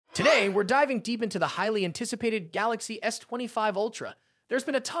Today, we're diving deep into the highly anticipated Galaxy S25 Ultra. There's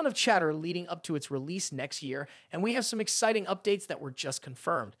been a ton of chatter leading up to its release next year, and we have some exciting updates that were just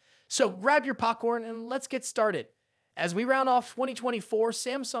confirmed. So grab your popcorn and let's get started. As we round off 2024,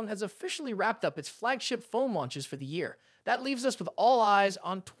 Samsung has officially wrapped up its flagship phone launches for the year. That leaves us with all eyes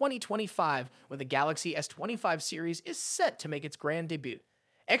on 2025, where the Galaxy S25 series is set to make its grand debut.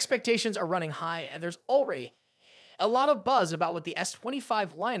 Expectations are running high, and there's already a lot of buzz about what the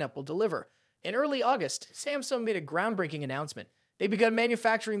S25 lineup will deliver. In early August, Samsung made a groundbreaking announcement. They began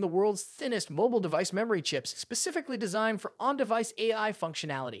manufacturing the world's thinnest mobile device memory chips, specifically designed for on-device AI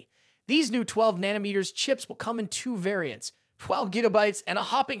functionality. These new 12 nanometers chips will come in two variants, 12 gigabytes and a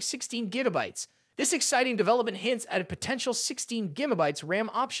hopping 16 gigabytes. This exciting development hints at a potential 16 gigabytes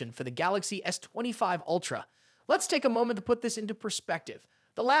RAM option for the Galaxy S25 Ultra. Let's take a moment to put this into perspective.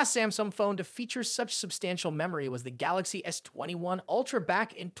 The last Samsung phone to feature such substantial memory was the Galaxy S21 Ultra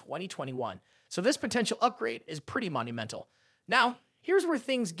back in 2021, so this potential upgrade is pretty monumental. Now, here's where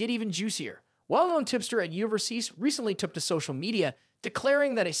things get even juicier. Well-known tipster at Overseas recently took to social media,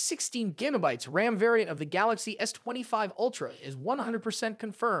 declaring that a 16 gigabytes RAM variant of the Galaxy S25 Ultra is 100%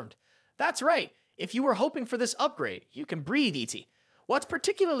 confirmed. That's right, if you were hoping for this upgrade, you can breathe, ET. What's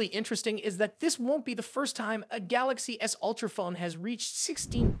particularly interesting is that this won't be the first time a Galaxy S Ultra phone has reached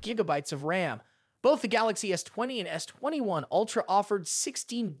 16 gigabytes of RAM. Both the Galaxy S20 and S21 Ultra offered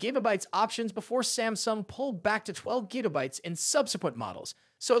 16 gigabytes options before Samsung pulled back to 12 gigabytes in subsequent models,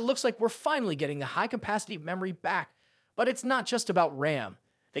 so it looks like we're finally getting the high-capacity memory back. But it's not just about RAM.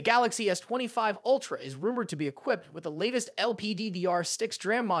 The Galaxy S25 Ultra is rumored to be equipped with the latest LPDDR6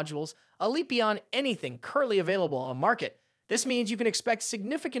 DRAM modules, a leap beyond anything currently available on the market. This means you can expect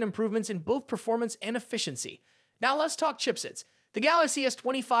significant improvements in both performance and efficiency. Now let's talk chipsets. The Galaxy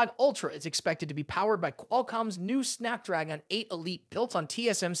S25 Ultra is expected to be powered by Qualcomm's new Snapdragon 8 Elite built on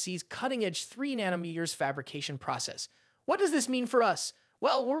TSMC's cutting-edge 3nm fabrication process. What does this mean for us?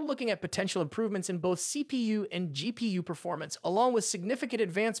 Well, we're looking at potential improvements in both CPU and GPU performance, along with significant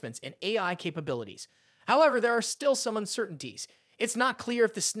advancements in AI capabilities. However, there are still some uncertainties. It's not clear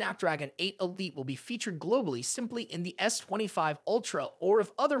if the Snapdragon 8 Elite will be featured globally simply in the S25 Ultra, or if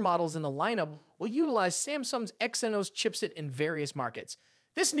other models in the lineup will utilize Samsung's Exynos chipset in various markets.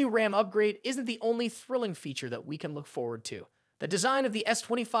 This new RAM upgrade isn't the only thrilling feature that we can look forward to. The design of the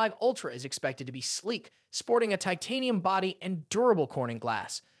S25 Ultra is expected to be sleek, sporting a titanium body and durable Corning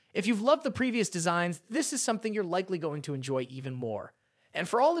glass. If you've loved the previous designs, this is something you're likely going to enjoy even more. And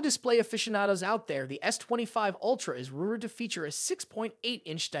for all the display aficionados out there, the S25 Ultra is rumored to feature a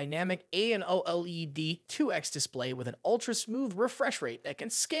 6.8-inch dynamic AMOLED 2X display with an ultra-smooth refresh rate that can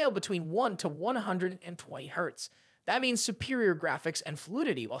scale between 1 to 120 Hz. That means superior graphics and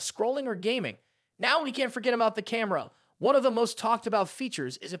fluidity while scrolling or gaming. Now we can't forget about the camera. One of the most talked about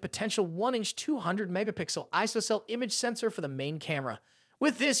features is a potential 1-inch 200-megapixel ISOCELL image sensor for the main camera.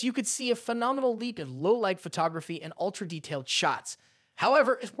 With this, you could see a phenomenal leap in low-light photography and ultra-detailed shots.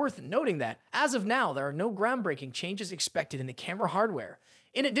 However, it's worth noting that, as of now, there are no groundbreaking changes expected in the camera hardware.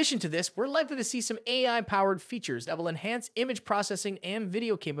 In addition to this, we're likely to see some AI-powered features that will enhance image processing and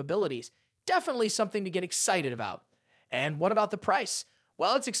video capabilities. Definitely something to get excited about. And what about the price?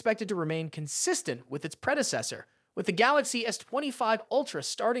 Well, it's expected to remain consistent with its predecessor, with the Galaxy S25 Ultra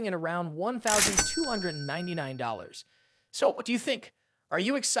starting at around $1,299. So what do you think? Are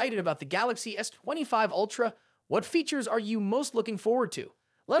you excited about the Galaxy S25 Ultra? What features are you most looking forward to?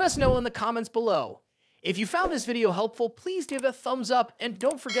 Let us know in the comments below. If you found this video helpful, please give it a thumbs up and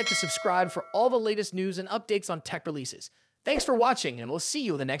don't forget to subscribe for all the latest news and updates on tech releases. Thanks for watching, and we'll see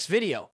you in the next video.